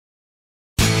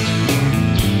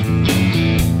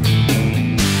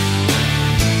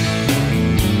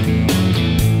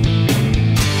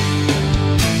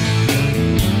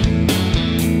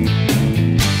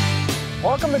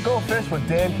with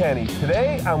Dan Kenny.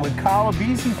 Today I'm with Kyle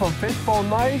Abissi from Fishbowl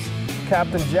Nice,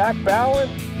 Captain Jack Balint.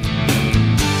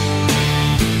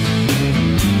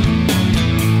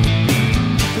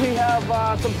 We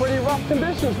have some pretty rough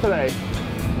conditions today.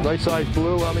 Nice size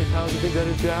blue. How many pounds do you think that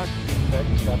is, Jack?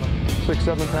 6,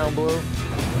 7 pound blue.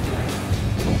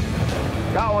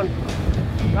 Got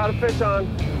one. Got a fish on.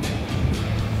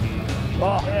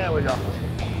 Oh, there we go.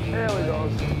 There we go.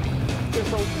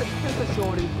 Just a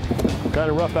shorty. Kind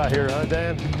of rough out here, huh,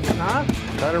 Dan? Huh?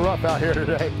 Kind of rough out here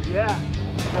today. Yeah.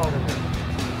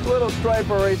 Little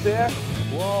striper right there.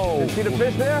 Whoa. You see the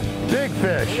fish there? Big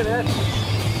fish. Look at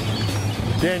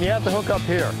that. Dan, you have to hook up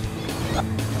here.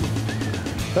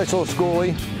 Nice little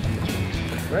schoolie.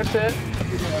 That's it.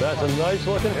 That's a nice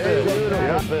looking Hey, fish. beautiful.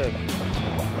 Yeah, fish.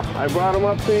 I brought him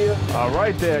up to you.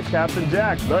 Right there, Captain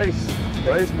Jack. Nice.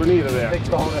 Nice bonito there.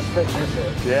 Big bonus fish this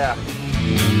is. Yeah.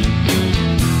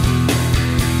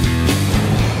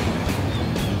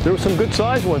 There were some good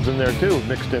sized ones in there too,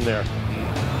 mixed in there.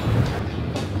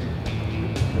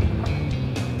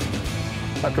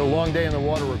 After a long day in the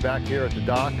water, we're back here at the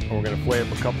dock and we're going to flay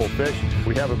up a couple of fish.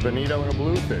 We have a bonito and a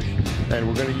bluefish, and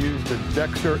we're going to use the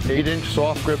Dexter 8-inch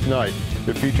soft grip knife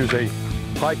that features a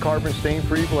high carbon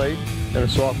stain-free blade and a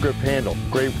soft grip handle,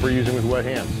 great for using with wet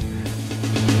hands.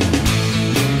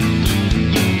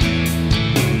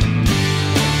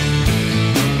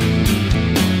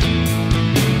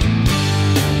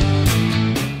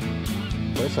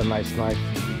 This is a nice knife.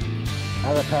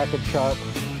 Another package sharp.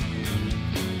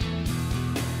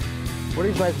 What do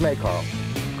these knives make, Carl?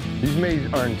 These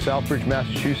made are in Southbridge,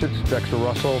 Massachusetts. Dexter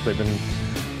Russell. They've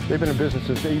been in business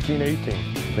since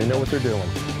 1818. They know what they're doing.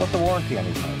 What's the warranty on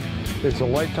these knives? It's a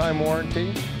lifetime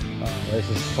warranty. This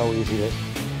is so easy to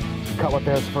cut with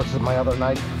this versus my other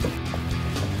knife.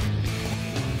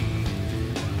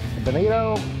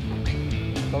 Bonito.